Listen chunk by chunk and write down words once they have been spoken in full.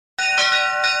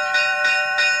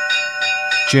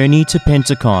Journey to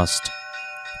Pentecost,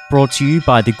 brought to you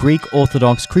by the Greek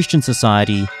Orthodox Christian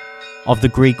Society of the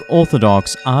Greek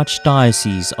Orthodox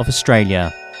Archdiocese of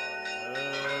Australia.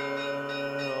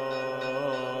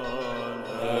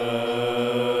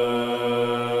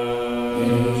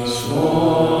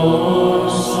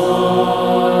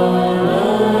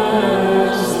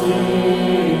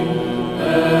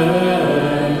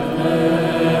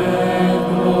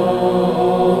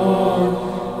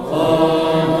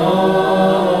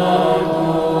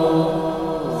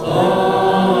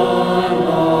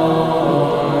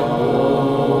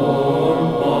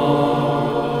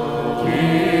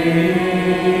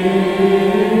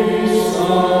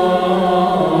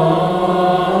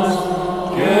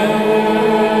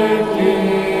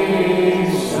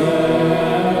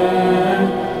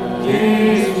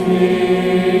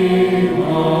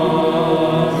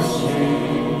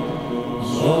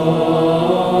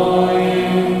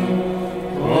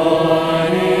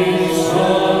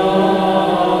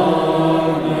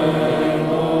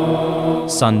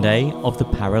 Sunday of the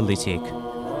Paralytic,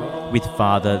 with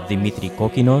Father Dimitri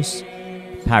Kokinos,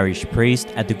 Parish Priest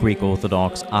at the Greek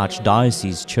Orthodox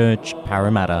Archdiocese Church,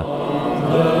 Parramatta.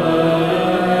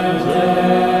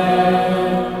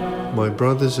 My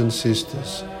brothers and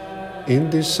sisters,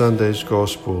 in this Sunday's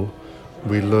Gospel,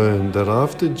 we learn that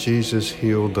after Jesus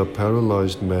healed the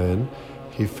paralyzed man,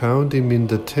 he found him in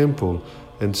the temple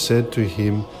and said to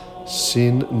him,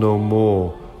 "Sin no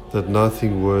more, that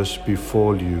nothing worse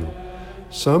befall you."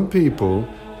 Some people,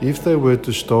 if they were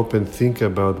to stop and think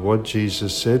about what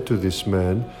Jesus said to this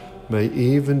man, may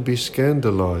even be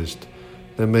scandalized.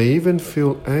 They may even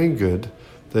feel angered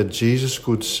that Jesus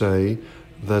could say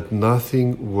that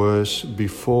nothing worse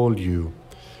befall you.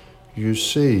 You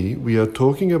see, we are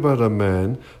talking about a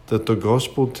man that the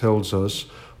Gospel tells us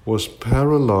was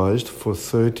paralyzed for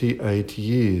 38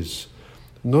 years.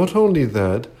 Not only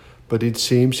that, but it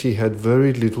seems he had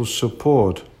very little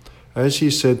support. As he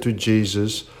said to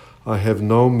Jesus, "I have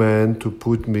no man to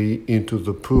put me into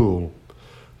the pool."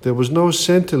 There was no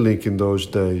Centrelink in those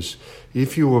days.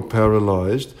 If you were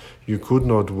paralyzed, you could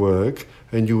not work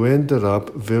and you ended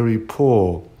up very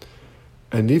poor.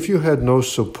 And if you had no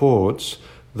supports,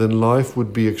 then life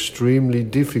would be extremely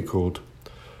difficult.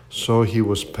 So he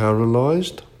was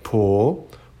paralyzed, poor,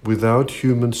 without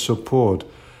human support.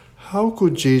 How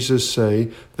could Jesus say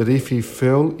that if he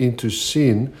fell into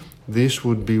sin, this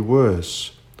would be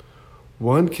worse?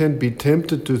 One can be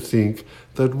tempted to think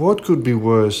that what could be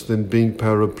worse than being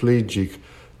paraplegic,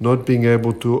 not being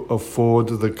able to afford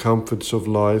the comforts of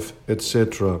life,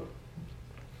 etc.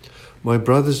 My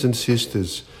brothers and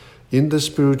sisters, in the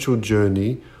spiritual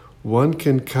journey, one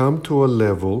can come to a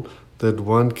level that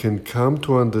one can come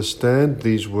to understand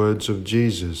these words of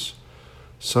Jesus.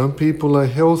 Some people are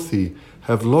healthy,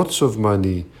 have lots of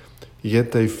money,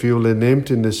 yet they feel an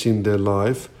emptiness in their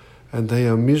life and they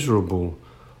are miserable.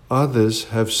 Others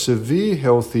have severe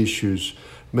health issues,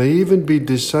 may even be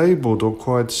disabled or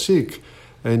quite sick,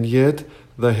 and yet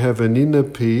they have an inner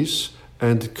peace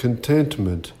and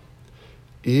contentment.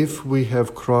 If we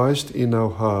have Christ in our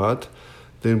heart,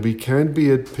 then we can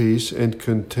be at peace and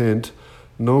content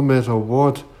no matter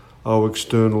what our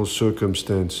external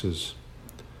circumstances.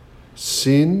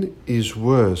 Sin is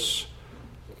worse.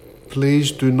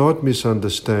 Please do not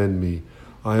misunderstand me.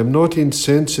 I am not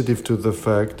insensitive to the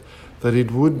fact that it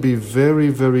would be very,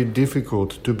 very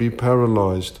difficult to be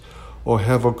paralyzed or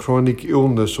have a chronic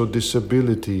illness or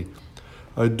disability.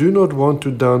 I do not want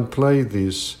to downplay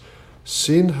this.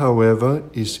 Sin, however,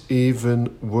 is even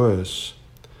worse.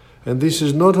 And this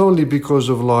is not only because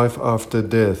of life after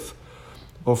death.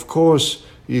 Of course,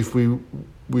 if we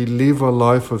live a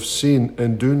life of sin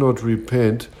and do not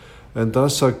repent, and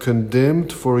thus are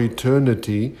condemned for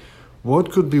eternity,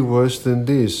 what could be worse than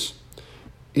this?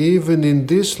 Even in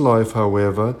this life,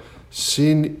 however,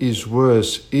 sin is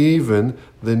worse even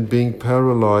than being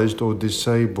paralyzed or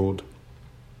disabled.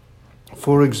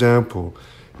 For example,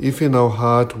 if in our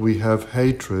heart we have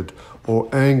hatred or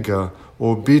anger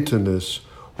or bitterness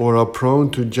or are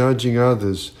prone to judging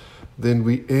others, then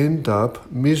we end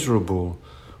up miserable.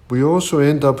 We also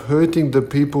end up hurting the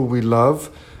people we love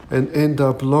and end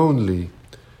up lonely.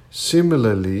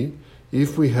 Similarly,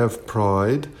 if we have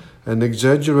pride, an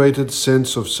exaggerated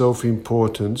sense of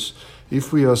self-importance,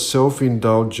 if we are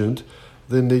self-indulgent,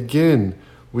 then again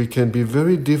we can be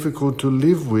very difficult to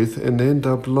live with and end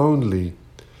up lonely.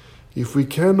 If we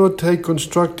cannot take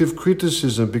constructive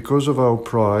criticism because of our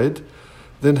pride,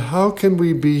 then how can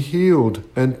we be healed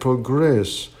and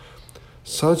progress?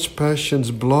 Such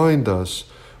passions blind us.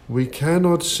 We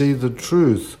cannot see the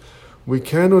truth. We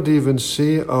cannot even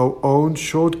see our own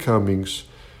shortcomings.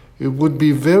 It would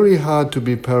be very hard to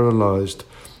be paralyzed,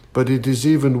 but it is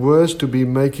even worse to be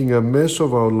making a mess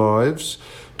of our lives,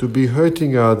 to be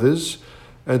hurting others,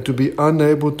 and to be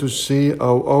unable to see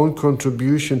our own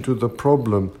contribution to the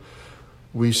problem.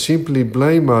 We simply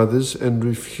blame others and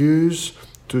refuse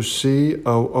to see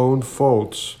our own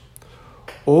faults.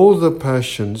 All the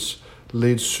passions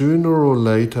lead sooner or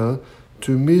later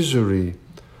to misery.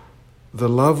 The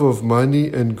love of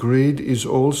money and greed is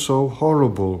also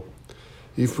horrible.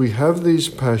 If we have these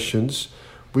passions,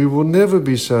 we will never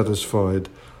be satisfied.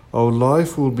 Our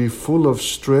life will be full of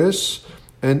stress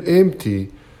and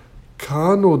empty.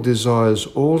 Carnal desires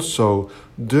also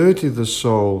dirty the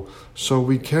soul, so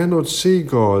we cannot see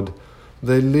God.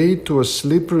 They lead to a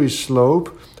slippery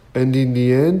slope and in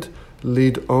the end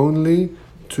lead only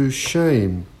to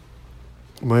shame.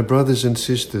 My brothers and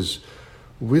sisters,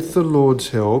 with the Lord's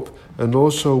help and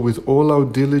also with all our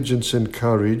diligence and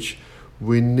courage,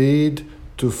 we need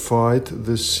to fight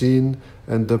the sin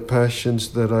and the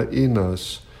passions that are in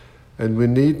us. And we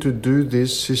need to do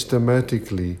this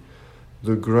systematically.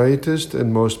 The greatest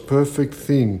and most perfect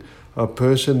thing a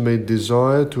person may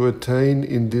desire to attain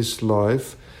in this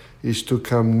life is to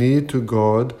come near to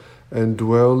God and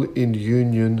dwell in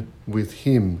union with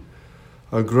Him.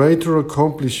 A greater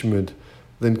accomplishment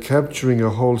than capturing a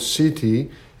whole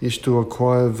city is to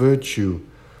acquire virtue.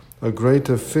 A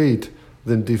greater feat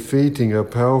than defeating a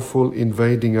powerful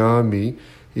invading army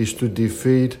is to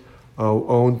defeat our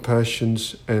own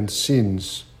passions and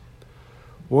sins.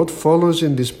 What follows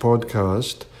in this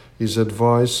podcast is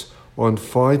advice on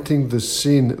fighting the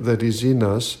sin that is in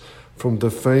us from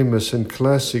the famous and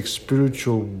classic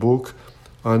spiritual book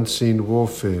Unseen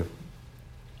Warfare.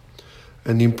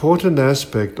 An important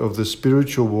aspect of the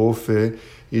spiritual warfare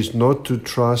is not to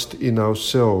trust in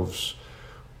ourselves.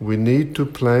 We need to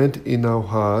plant in our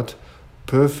heart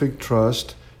perfect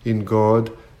trust in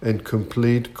God and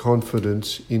complete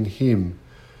confidence in Him.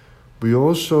 We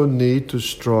also need to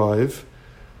strive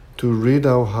to rid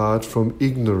our heart from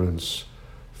ignorance,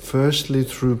 firstly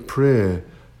through prayer,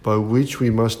 by which we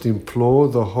must implore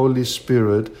the Holy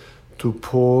Spirit to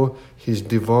pour His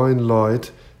divine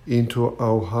light into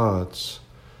our hearts.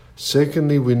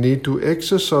 Secondly, we need to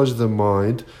exercise the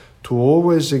mind to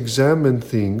always examine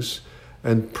things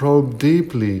and probe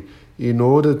deeply in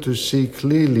order to see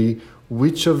clearly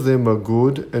which of them are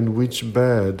good and which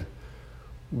bad.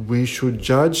 We should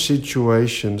judge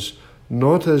situations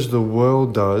not as the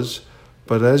world does,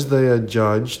 but as they are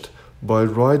judged by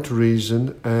right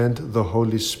reason and the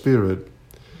Holy Spirit.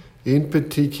 In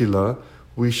particular,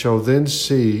 we shall then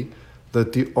see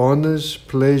that the honors,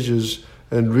 pleasures,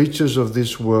 and riches of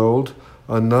this world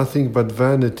are nothing but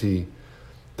vanity,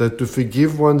 that to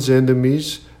forgive one's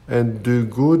enemies and do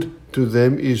good to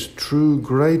them is true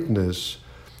greatness,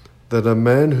 that a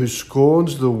man who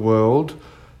scorns the world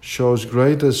shows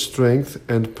greater strength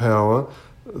and power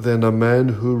than a man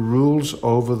who rules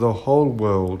over the whole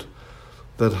world,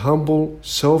 that humble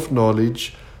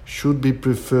self-knowledge should be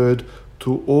preferred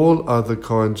to all other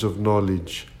kinds of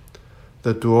knowledge,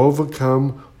 that to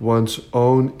overcome one's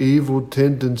own evil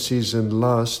tendencies and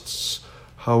lusts,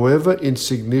 however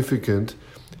insignificant,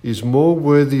 is more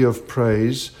worthy of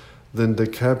praise than the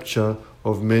capture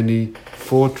of many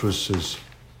fortresses.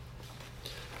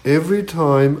 Every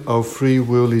time our free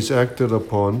will is acted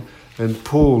upon and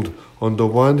pulled on the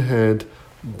one hand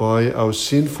by our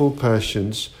sinful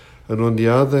passions and on the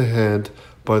other hand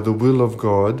by the will of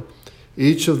God,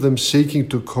 each of them seeking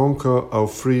to conquer our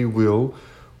free will,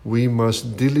 we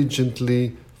must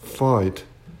diligently fight.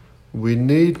 We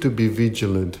need to be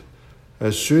vigilant.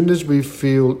 As soon as we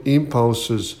feel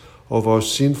impulses of our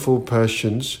sinful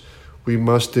passions, we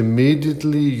must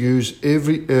immediately use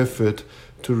every effort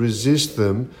to resist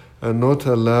them and not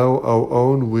allow our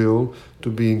own will to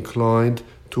be inclined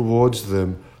towards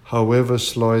them, however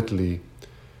slightly.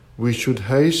 We should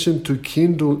hasten to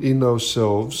kindle in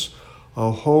ourselves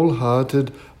a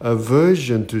wholehearted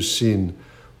aversion to sin,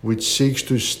 which seeks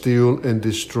to steal and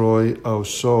destroy our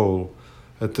soul.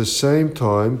 At the same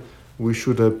time, we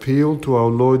should appeal to our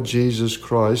Lord Jesus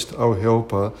Christ, our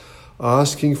helper,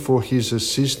 asking for His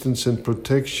assistance and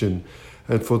protection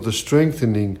and for the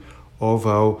strengthening of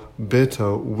our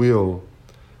better will.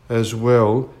 As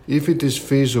well, if it is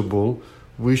feasible,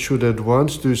 we should at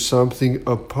once do something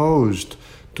opposed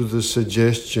to the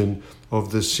suggestion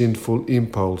of the sinful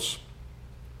impulse.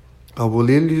 I will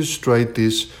illustrate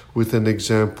this with an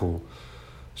example.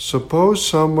 Suppose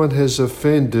someone has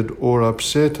offended or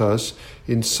upset us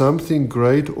in something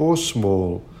great or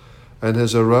small, and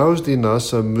has aroused in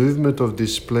us a movement of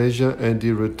displeasure and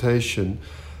irritation,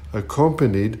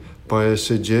 accompanied by a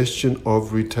suggestion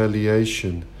of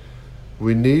retaliation.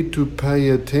 We need to pay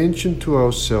attention to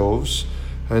ourselves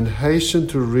and hasten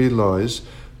to realize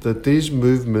that these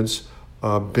movements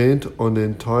are bent on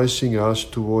enticing us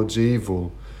towards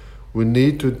evil. We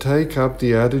need to take up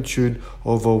the attitude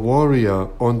of a warrior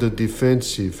on the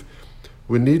defensive.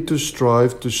 We need to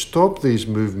strive to stop these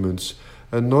movements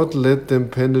and not let them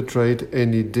penetrate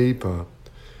any deeper.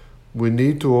 We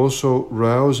need to also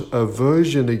rouse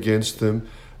aversion against them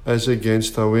as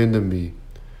against our enemy.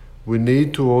 We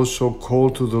need to also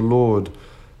call to the Lord,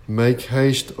 "Make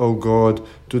haste, O God,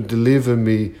 to deliver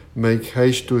me. Make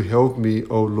haste to help me,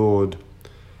 O Lord."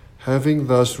 Having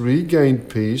thus regained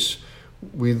peace,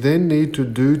 we then need to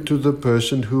do to the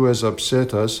person who has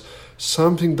upset us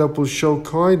something that will show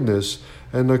kindness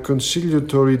and a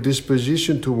conciliatory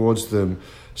disposition towards them,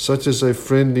 such as a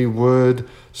friendly word,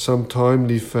 some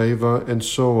timely favor, and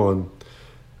so on.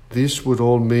 This would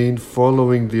all mean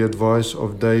following the advice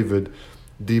of David,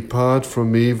 "Depart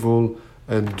from evil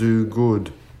and do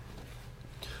good."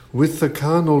 With the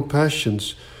carnal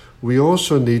passions, we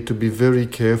also need to be very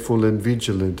careful and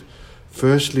vigilant.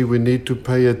 Firstly, we need to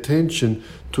pay attention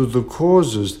to the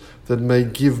causes that may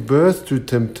give birth to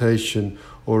temptation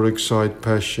or excite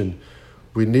passion.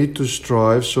 We need to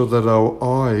strive so that our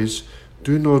eyes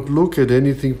do not look at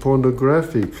anything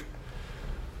pornographic.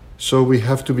 So we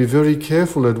have to be very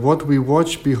careful at what we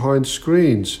watch behind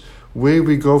screens, where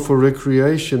we go for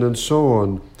recreation, and so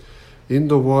on. In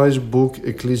the wise book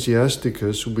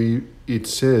Ecclesiasticus, it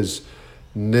says,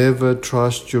 "Never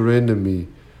trust your enemy."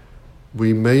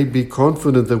 We may be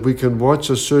confident that we can watch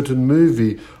a certain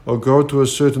movie or go to a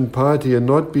certain party and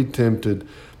not be tempted,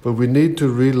 but we need to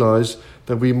realize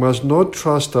that we must not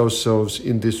trust ourselves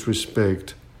in this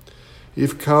respect.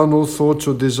 If carnal thoughts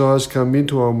or desires come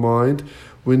into our mind,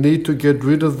 we need to get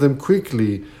rid of them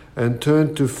quickly and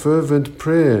turn to fervent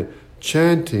prayer,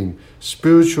 chanting,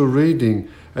 spiritual reading,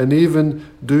 and even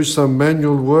do some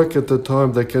manual work at the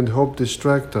time that can help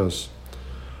distract us.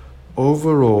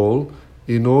 Overall,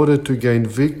 in order to gain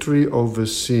victory over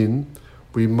sin,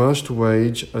 we must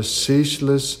wage a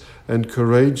ceaseless and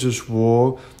courageous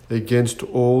war against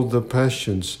all the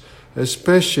passions,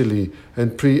 especially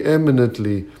and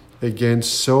preeminently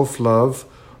against self-love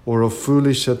or a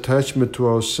foolish attachment to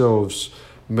ourselves,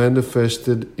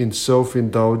 manifested in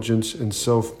self-indulgence and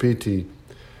self-pity.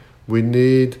 We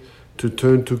need to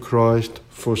turn to Christ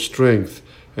for strength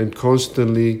and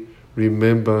constantly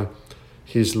remember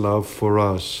His love for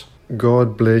us.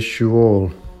 God bless you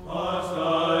all.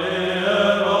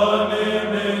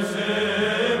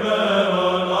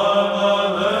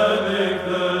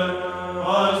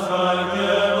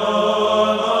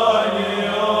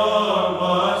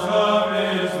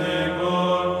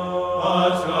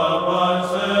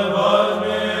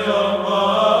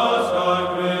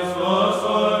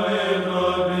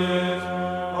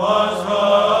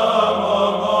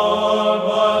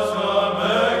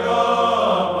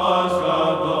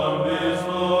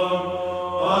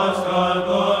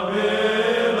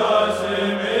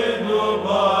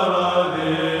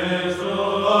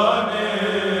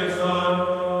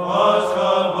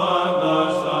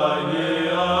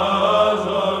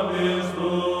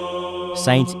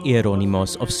 Saint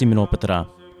Hieronymus of Siminopetra,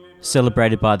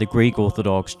 celebrated by the Greek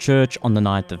Orthodox Church on the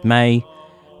 9th of May,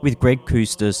 with Greg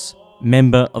Koustas,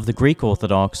 member of the Greek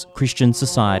Orthodox Christian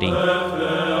Society.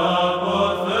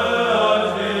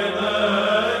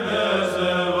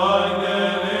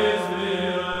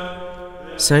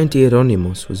 Saint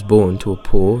Hieronymus was born to a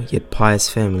poor yet pious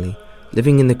family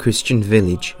living in the Christian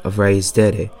village of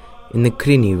Reisdere in the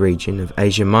Krini region of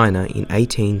Asia Minor in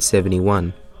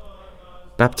 1871.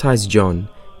 Baptized John,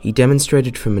 he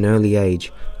demonstrated from an early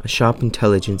age a sharp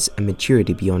intelligence and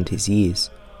maturity beyond his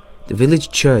years. The village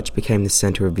church became the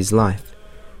centre of his life.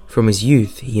 From his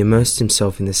youth, he immersed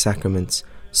himself in the sacraments,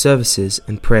 services,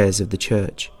 and prayers of the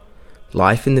church.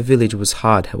 Life in the village was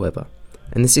hard, however,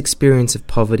 and this experience of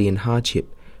poverty and hardship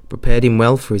prepared him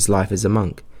well for his life as a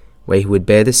monk, where he would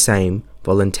bear the same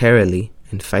voluntarily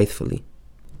and faithfully.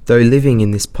 Though living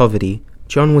in this poverty,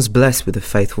 John was blessed with a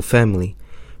faithful family.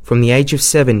 From the age of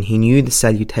 7, he knew the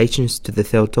salutations to the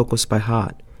Theotokos by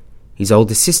heart, his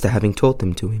older sister having taught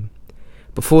them to him.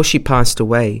 Before she passed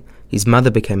away, his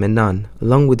mother became a nun,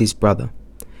 along with his brother.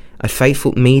 A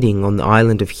fateful meeting on the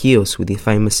island of Chios with the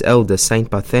famous elder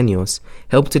Saint Parthenios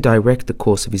helped to direct the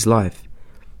course of his life.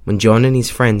 When John and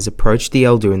his friends approached the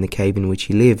elder in the cave in which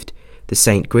he lived, the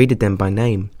saint greeted them by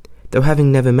name, though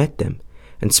having never met them,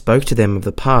 and spoke to them of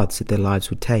the paths that their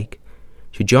lives would take.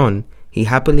 To John, he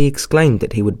happily exclaimed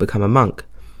that he would become a monk.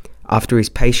 After his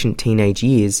patient teenage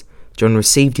years, John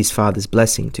received his father's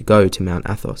blessing to go to Mount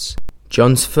Athos.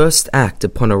 John's first act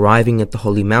upon arriving at the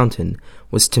Holy Mountain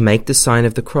was to make the sign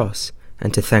of the cross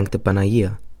and to thank the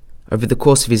Panagia. Over the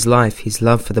course of his life, his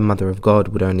love for the Mother of God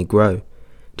would only grow.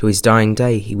 To his dying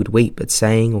day, he would weep at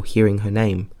saying or hearing her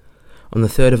name. On the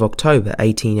 3rd of October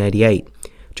 1888,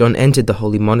 John entered the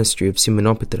holy monastery of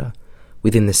Simonopetra.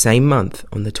 Within the same month,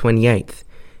 on the 28th,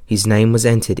 his name was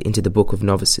entered into the Book of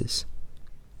Novices.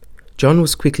 John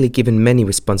was quickly given many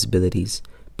responsibilities,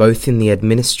 both in the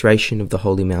administration of the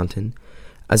Holy Mountain,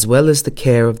 as well as the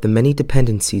care of the many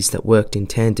dependencies that worked in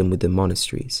tandem with the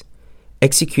monasteries.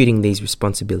 Executing these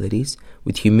responsibilities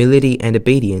with humility and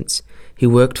obedience, he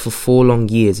worked for 4 long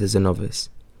years as a novice.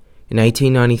 In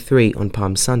 1893, on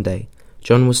Palm Sunday,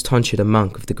 John was tonsured a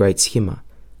monk of the great Schema,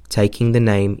 taking the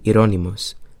name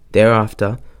Hieronymus,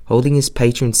 thereafter holding his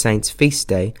patron saint's feast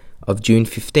day of June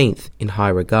 15th in high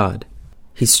regard.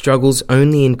 His struggles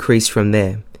only increased from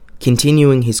there.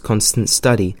 Continuing his constant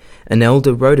study, an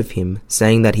elder wrote of him,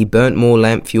 saying that he burnt more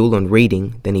lamp fuel on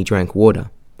reading than he drank water.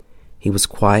 He was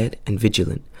quiet and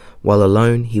vigilant. While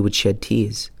alone, he would shed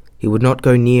tears. He would not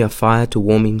go near a fire to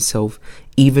warm himself,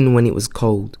 even when it was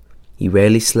cold. He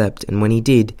rarely slept, and when he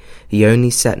did, he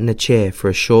only sat in a chair for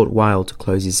a short while to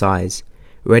close his eyes,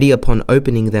 ready upon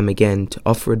opening them again to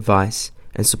offer advice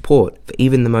and support for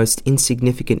even the most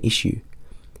insignificant issue.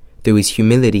 Through his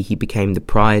humility, he became the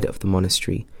pride of the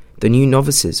monastery. The new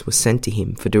novices were sent to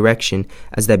him for direction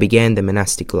as they began their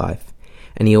monastic life,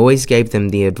 and he always gave them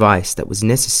the advice that was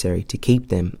necessary to keep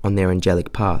them on their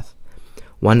angelic path.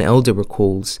 One elder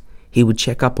recalls, "He would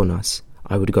check up on us.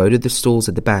 I would go to the stalls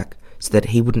at the back so that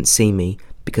he wouldn't see me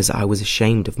because I was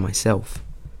ashamed of myself."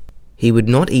 He would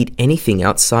not eat anything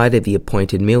outside of the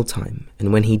appointed mealtime,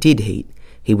 and when he did eat,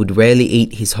 he would rarely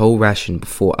eat his whole ration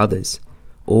before others,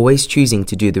 always choosing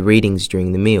to do the readings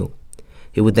during the meal.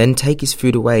 He would then take his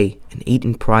food away and eat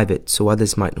in private so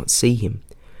others might not see him.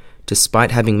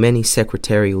 Despite having many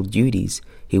secretarial duties,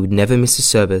 he would never miss a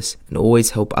service and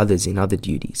always help others in other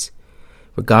duties,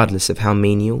 regardless of how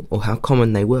menial or how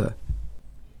common they were.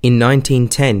 In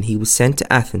 1910, he was sent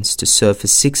to Athens to serve for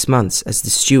 6 months as the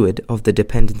steward of the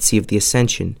dependency of the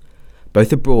Ascension.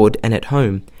 Both abroad and at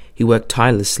home, he worked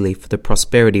tirelessly for the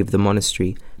prosperity of the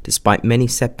monastery, despite many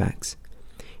setbacks.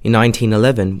 In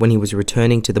 1911, when he was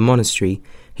returning to the monastery,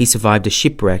 he survived a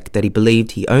shipwreck that he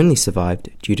believed he only survived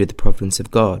due to the providence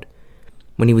of God.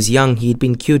 When he was young, he had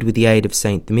been cured with the aid of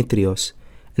Saint Demetrios,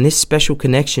 and this special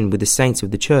connection with the saints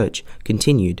of the church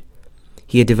continued.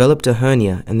 He had developed a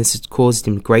hernia, and this had caused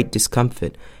him great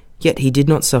discomfort, yet he did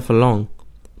not suffer long.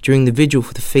 During the vigil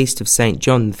for the feast of St.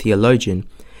 John the Theologian,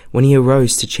 when he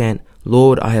arose to chant,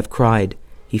 "Lord, I have cried,"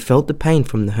 he felt the pain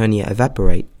from the hernia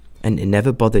evaporate, and it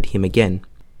never bothered him again.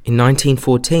 In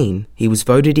 1914, he was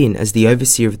voted in as the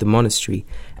overseer of the monastery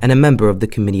and a member of the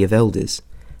Committee of Elders.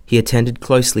 He attended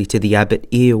closely to the abbot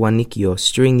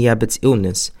Ioannikios during the abbot's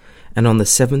illness, and on the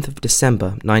 7th of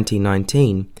December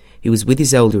 1919, he was with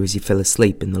his elder as he fell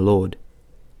asleep in the Lord.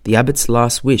 The abbot's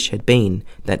last wish had been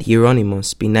that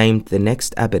Hieronymus be named the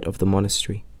next abbot of the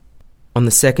monastery. On the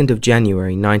 2nd of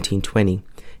January 1920,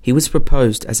 he was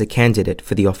proposed as a candidate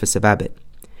for the office of abbot.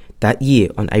 That year,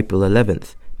 on April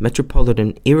 11th,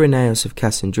 Metropolitan Irenaeus of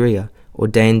Cassandria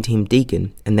ordained him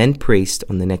deacon and then priest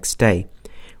on the next day,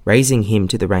 raising him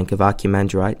to the rank of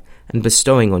archimandrite and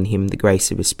bestowing on him the grace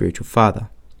of a spiritual father.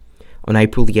 On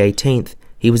April the 18th,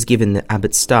 he was given the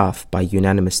abbot's staff by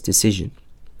unanimous decision.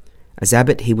 As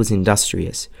abbot, he was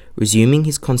industrious, resuming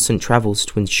his constant travels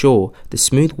to ensure the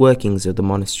smooth workings of the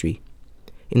monastery,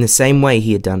 in the same way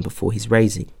he had done before his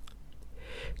raising.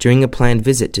 During a planned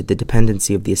visit to the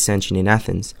dependency of the Ascension in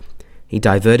Athens, he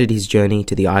diverted his journey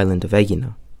to the island of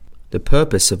Aegina. The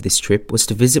purpose of this trip was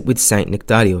to visit with Saint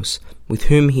Nectarios, with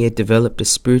whom he had developed a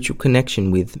spiritual connection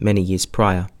with many years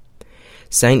prior.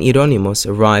 Saint Hieronymus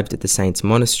arrived at the saint's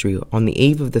monastery on the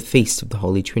eve of the feast of the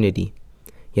Holy Trinity.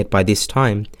 Yet by this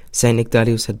time, Saint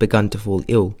Nectarios had begun to fall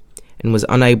ill, and was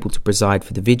unable to preside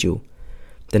for the vigil.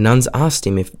 The nuns asked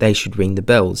him if they should ring the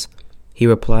bells. He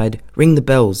replied, "Ring the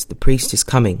bells, the priest is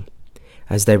coming."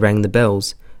 As they rang the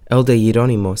bells, Elder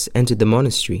Hieronymus entered the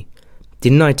monastery.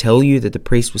 "Didn't I tell you that the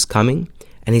priest was coming?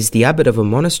 And he's the abbot of a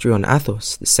monastery on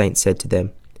Athos," the saint said to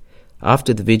them.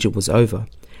 After the vigil was over,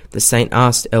 the saint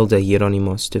asked Elder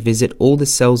Hieronymus to visit all the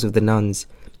cells of the nuns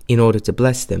in order to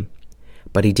bless them,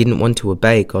 but he didn't want to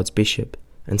obey God's bishop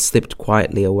and slipped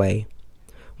quietly away.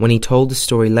 When he told the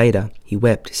story later, he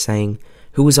wept, saying,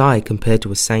 "Who was I compared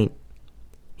to a saint?"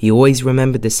 He always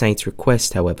remembered the saint's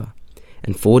request, however,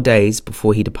 and 4 days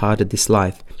before he departed this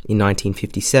life, in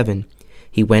 1957,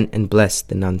 he went and blessed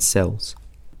the nuns' cells.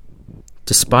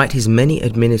 Despite his many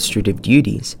administrative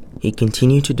duties, he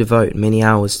continued to devote many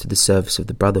hours to the service of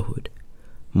the Brotherhood.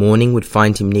 Morning would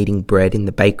find him kneading bread in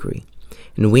the bakery.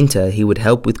 In winter, he would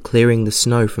help with clearing the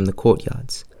snow from the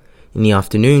courtyards. In the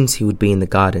afternoons, he would be in the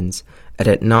gardens, and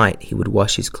at night he would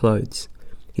wash his clothes.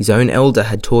 His own elder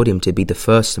had taught him to be the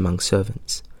first among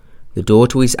servants. The door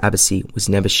to his abbacy was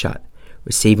never shut,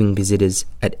 receiving visitors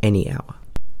at any hour.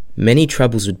 Many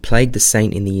troubles would plague the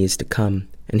saint in the years to come,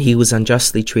 and he was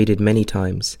unjustly treated many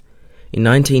times. In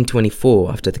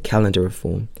 1924, after the calendar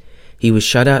reform, he was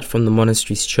shut out from the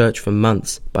monastery's church for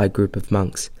months by a group of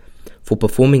monks for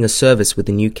performing a service with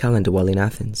the new calendar while in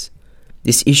Athens.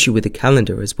 This issue with the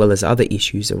calendar, as well as other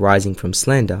issues arising from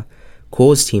slander,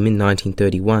 caused him in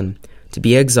 1931 to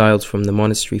be exiled from the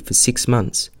monastery for 6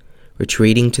 months,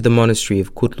 retreating to the monastery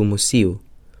of Kutlu Musiu.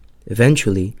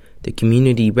 Eventually, the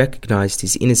community recognized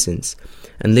his innocence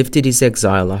and lifted his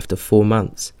exile after 4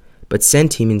 months, but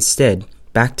sent him instead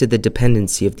back to the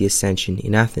dependency of the Ascension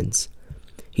in Athens.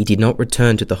 He did not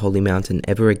return to the Holy Mountain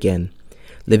ever again,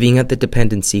 living at the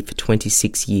dependency for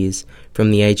 26 years, from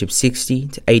the age of 60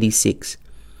 to 86.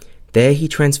 There he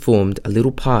transformed a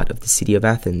little part of the city of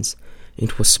Athens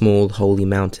into a small holy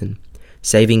mountain,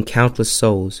 saving countless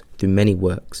souls through many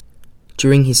works.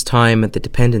 During his time at the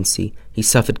dependency, he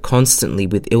suffered constantly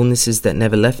with illnesses that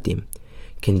never left him.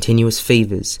 Continuous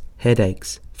fevers,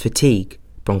 headaches, fatigue,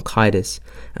 bronchitis,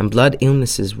 and blood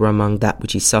illnesses were among that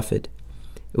which he suffered.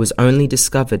 It was only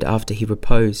discovered after he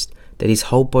reposed that his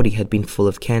whole body had been full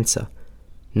of cancer.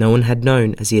 No one had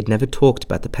known, as he had never talked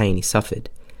about the pain he suffered.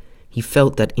 He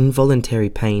felt that involuntary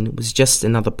pain was just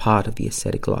another part of the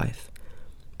ascetic life.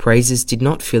 Praises did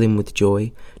not fill him with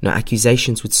joy, nor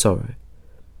accusations with sorrow.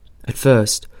 At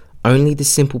first, only the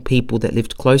simple people that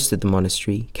lived close to the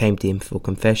monastery came to him for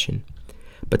confession.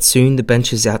 But soon the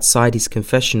benches outside his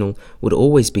confessional would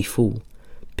always be full,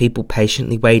 people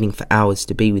patiently waiting for hours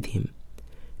to be with him.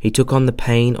 He took on the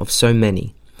pain of so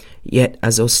many, yet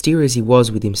as austere as he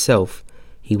was with himself,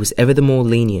 he was ever the more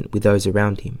lenient with those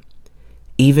around him.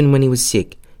 Even when he was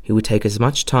sick, he would take as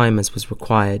much time as was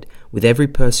required with every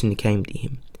person who came to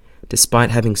him, despite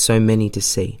having so many to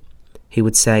see. He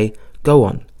would say, "Go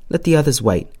on, let the others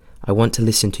wait. I want to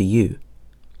listen to you."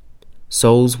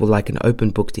 Souls were like an open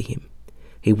book to him.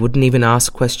 He wouldn't even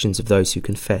ask questions of those who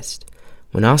confessed.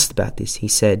 When asked about this, he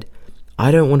said,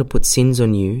 "I don't want to put sins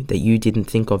on you that you didn't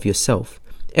think of yourself.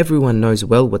 Everyone knows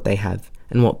well what they have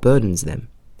and what burdens them."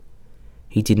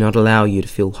 He did not allow you to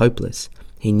feel hopeless.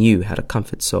 He knew how to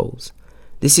comfort souls.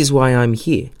 "This is why I'm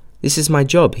here. This is my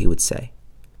job," he would say.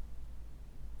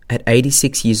 At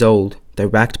 86 years old, though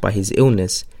racked by his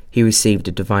illness, he received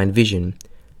a divine vision.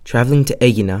 Travelling to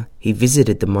Aegina, he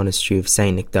visited the monastery of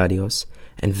Saint Nectarios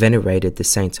and venerated the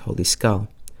saint's holy skull.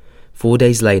 4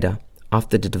 days later,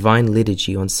 after the divine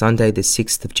liturgy on Sunday the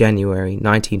 6th of January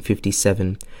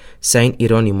 1957, Saint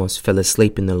Hieronymus fell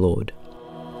asleep in the Lord.